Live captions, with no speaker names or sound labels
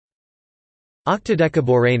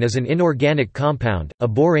Octadecaborane is an inorganic compound, a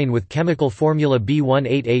borane with chemical formula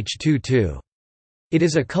B18H22. It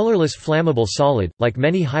is a colorless flammable solid, like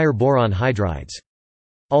many higher boron hydrides.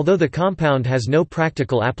 Although the compound has no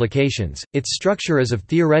practical applications, its structure is of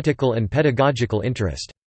theoretical and pedagogical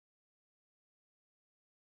interest.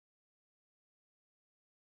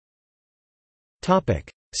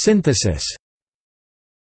 Synthesis.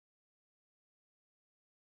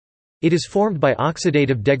 It is formed by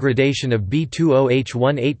oxidative degradation of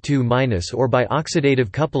B20H182- or by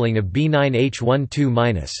oxidative coupling of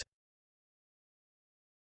B9H12-.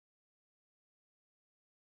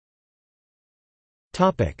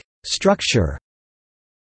 Structure.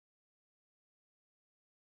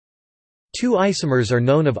 Two isomers are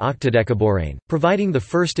known of octadecaborane, providing the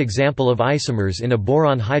first example of isomers in a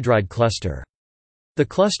boron hydride cluster. The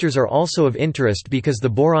clusters are also of interest because the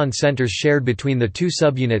boron centers shared between the two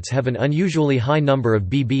subunits have an unusually high number of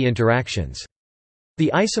BB interactions. The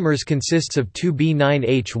isomers consists of two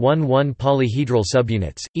B9H11 polyhedral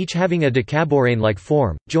subunits, each having a decaborane-like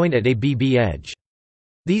form, joined at a BB edge.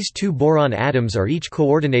 These two boron atoms are each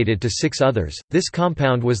coordinated to 6 others. This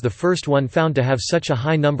compound was the first one found to have such a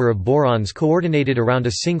high number of borons coordinated around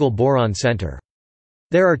a single boron center.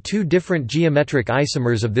 There are 2 different geometric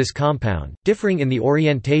isomers of this compound, differing in the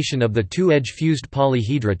orientation of the 2-edge fused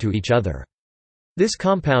polyhedra to each other. This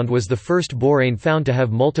compound was the first borane found to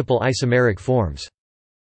have multiple isomeric forms.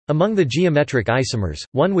 Among the geometric isomers,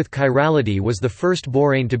 one with chirality was the first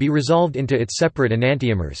borane to be resolved into its separate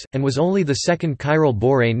enantiomers, and was only the second chiral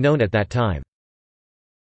borane known at that time.